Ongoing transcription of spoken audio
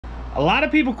A lot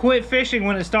of people quit fishing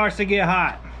when it starts to get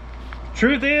hot.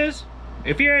 Truth is,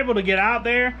 if you're able to get out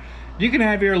there, you can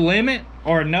have your limit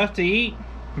or enough to eat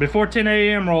before 10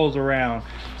 a.m. rolls around.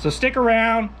 So stick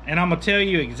around and I'm gonna tell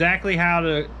you exactly how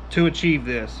to achieve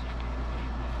this.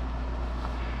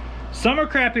 Summer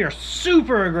crappie are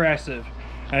super aggressive.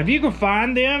 And if you can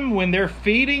find them when they're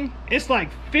feeding, it's like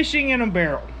fishing in a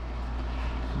barrel.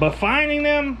 But finding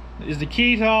them is the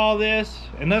key to all this,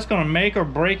 and that's gonna make or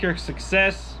break your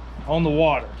success on the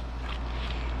water.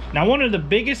 Now, one of the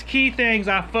biggest key things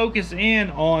I focus in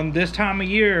on this time of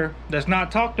year that's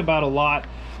not talked about a lot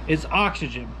is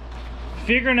oxygen.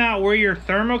 Figuring out where your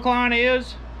thermocline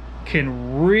is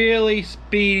can really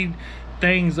speed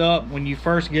things up when you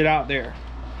first get out there.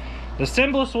 The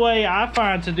simplest way I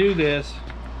find to do this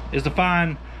is to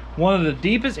find one of the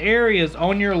deepest areas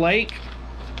on your lake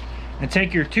and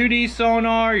take your 2D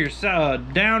sonar, your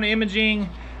down imaging,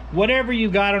 whatever you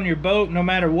got on your boat, no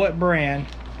matter what brand,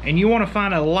 and you want to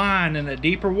find a line in the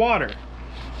deeper water.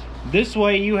 This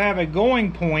way you have a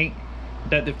going point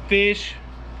that the fish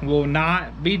will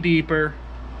not be deeper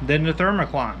than the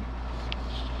thermocline.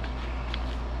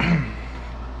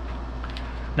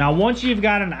 Now, once you've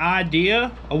got an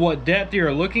idea of what depth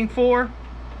you're looking for,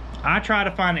 I try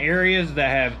to find areas that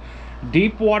have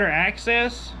deep water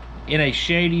access in a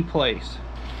shady place.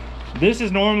 This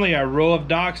is normally a row of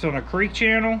docks on a creek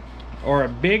channel or a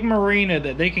big marina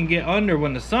that they can get under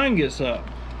when the sun gets up.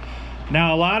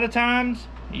 Now, a lot of times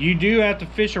you do have to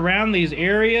fish around these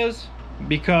areas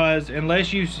because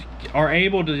unless you are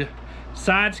able to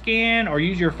side scan or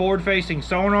use your forward facing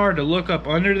sonar to look up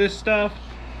under this stuff,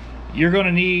 you're going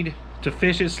to need to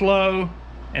fish it slow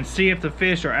and see if the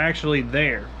fish are actually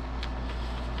there,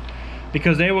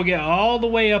 because they will get all the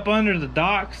way up under the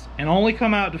docks and only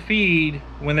come out to feed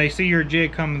when they see your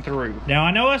jig coming through. Now,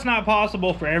 I know that's not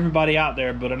possible for everybody out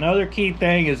there, but another key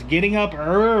thing is getting up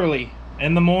early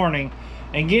in the morning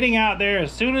and getting out there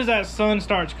as soon as that sun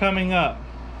starts coming up.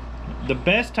 The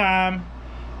best time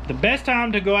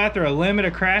to go after a limit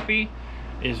of crappie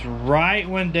is right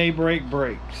when daybreak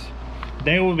breaks.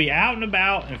 They will be out and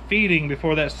about and feeding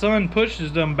before that sun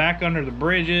pushes them back under the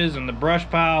bridges and the brush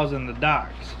piles and the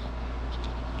docks.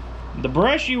 The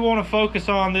brush you want to focus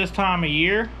on this time of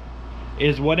year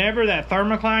is whatever that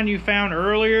thermocline you found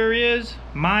earlier is,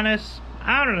 minus,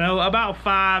 I don't know, about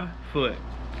 5 foot.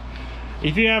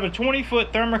 If you have a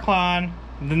 20-foot thermocline,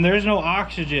 then there's no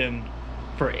oxygen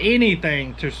for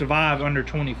anything to survive under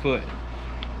 20 foot.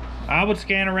 I would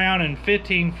scan around in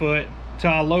 15 foot till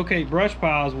I locate brush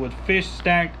piles with fish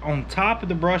stacked on top of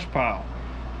the brush pile,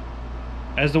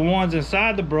 as the ones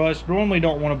inside the brush normally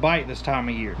don't want to bite this time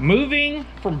of year. Moving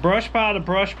from brush pile to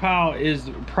brush pile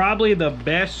is probably the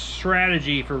best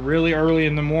strategy for really early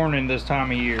in the morning this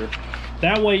time of year.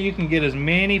 That way you can get as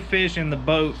many fish in the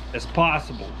boat as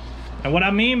possible. And what I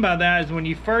mean by that is when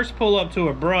you first pull up to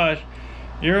a brush,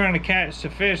 you're going to catch the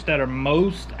fish that are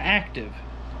most active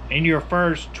in your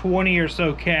first 20 or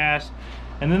so casts,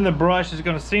 and then the brush is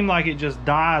going to seem like it just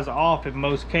dies off in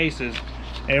most cases.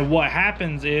 And what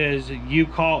happens is you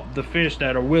caught the fish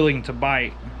that are willing to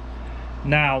bite.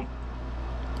 Now,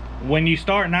 when you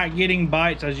start not getting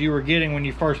bites as you were getting when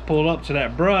you first pulled up to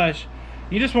that brush,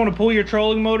 you just want to pull your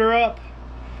trolling motor up,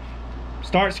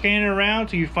 start scanning around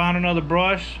till you find another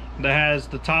brush that has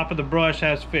the top of the brush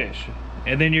has fish.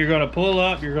 And then you're going to pull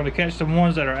up, you're going to catch the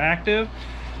ones that are active,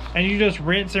 and you just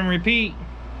rinse and repeat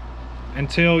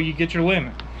until you get your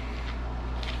limit.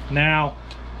 Now,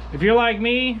 if you're like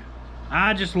me,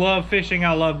 I just love fishing.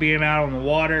 I love being out on the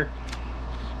water.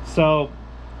 So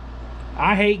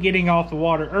I hate getting off the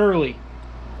water early.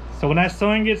 So when that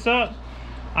sun gets up,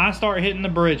 I start hitting the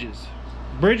bridges.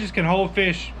 Bridges can hold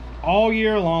fish all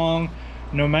year long,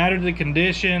 no matter the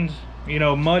conditions. You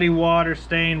know, muddy water,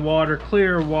 stained water,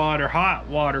 clear water, hot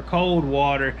water, cold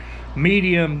water,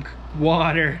 medium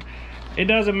water. It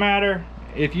doesn't matter.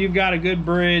 If you've got a good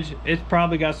bridge, it's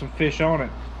probably got some fish on it.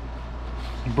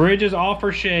 Bridges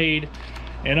offer shade,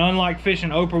 and unlike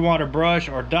fishing open water brush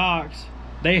or docks,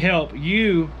 they help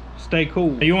you stay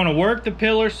cool. You want to work the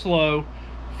pillars slow,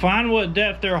 find what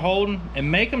depth they're holding, and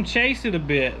make them chase it a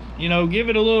bit. You know, give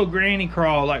it a little granny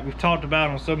crawl like we've talked about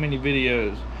on so many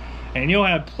videos, and you'll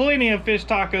have plenty of fish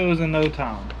tacos in no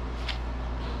time.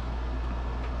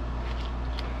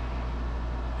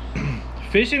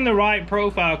 Fishing the right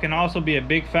profile can also be a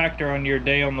big factor on your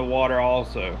day on the water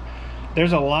also.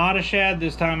 There's a lot of shad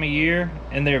this time of year,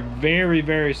 and they're very,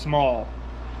 very small.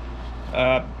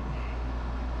 They're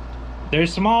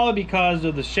small because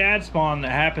of the shad spawn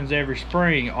that happens every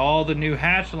spring. All the new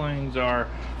hatchlings are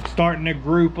starting to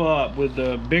group up with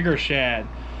the bigger shad.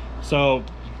 So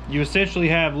you essentially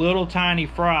have little tiny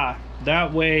fry.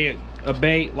 That way a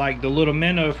bait like the little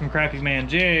minnow from Crappie Man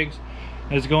Jigs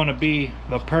is going to be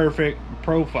the perfect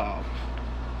profile.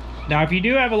 Now if you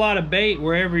do have a lot of bait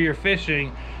wherever you're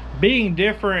fishing, being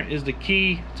different is the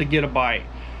key to get a bite.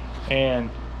 And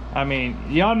I mean,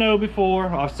 y'all know before,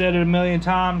 I've said it a million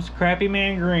times, Crappie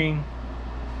Man Green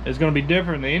is going to be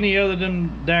different than any other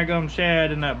than daggum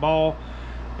shad in that ball,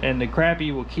 and the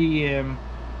crappie will key in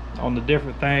on the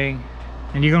different thing,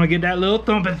 and you're going to get that little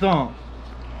thumping thump.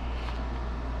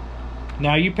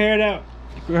 Now you pair that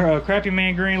Crappie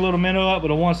Man Green little minnow up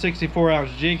with a 1/64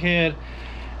 ounce jig head,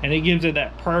 and it gives it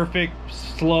that perfect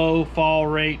slow fall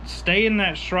rate. Stay in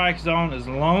that strike zone as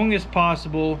long as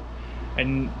possible,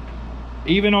 and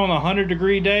even on a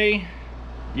 100-degree day,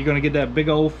 you're gonna get that big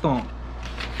old thump.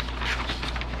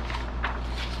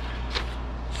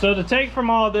 So the take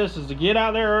from all of this is to get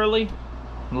out there early,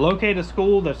 locate a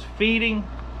school that's feeding,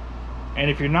 and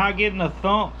if you're not getting a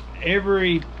thump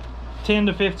every 10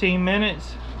 to 15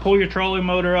 minutes, pull your trolling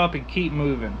motor up and keep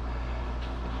moving.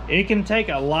 It can take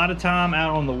a lot of time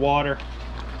out on the water.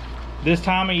 This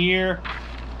time of year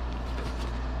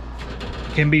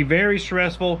can be very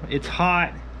stressful. It's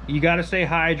hot. You got to stay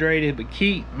hydrated, but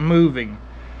keep moving.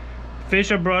 Fish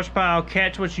a brush pile,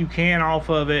 catch what you can off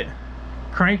of it,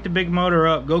 crank the big motor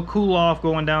up, go cool off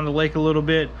going down the lake a little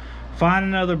bit, find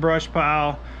another brush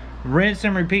pile, rinse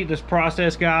and repeat this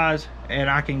process, guys, and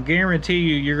I can guarantee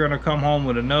you you're going to come home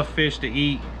with enough fish to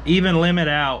eat, even limit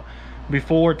out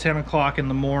before 10 o'clock in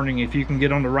the morning if you can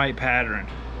get on the right pattern.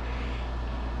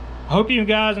 Hope you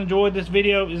guys enjoyed this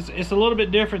video. It's a little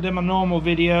bit different than my normal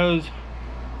videos.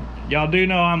 Y'all do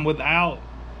know I'm without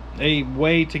a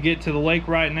way to get to the lake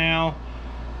right now,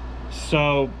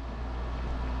 so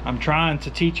I'm trying to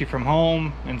teach you from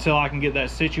home until I can get that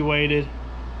situated.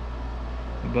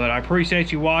 But I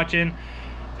appreciate you watching.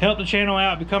 Help the channel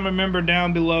out, become a member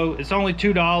down below. It's only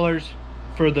 $2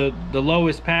 for the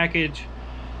lowest package,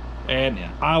 and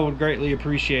I would greatly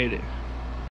appreciate it.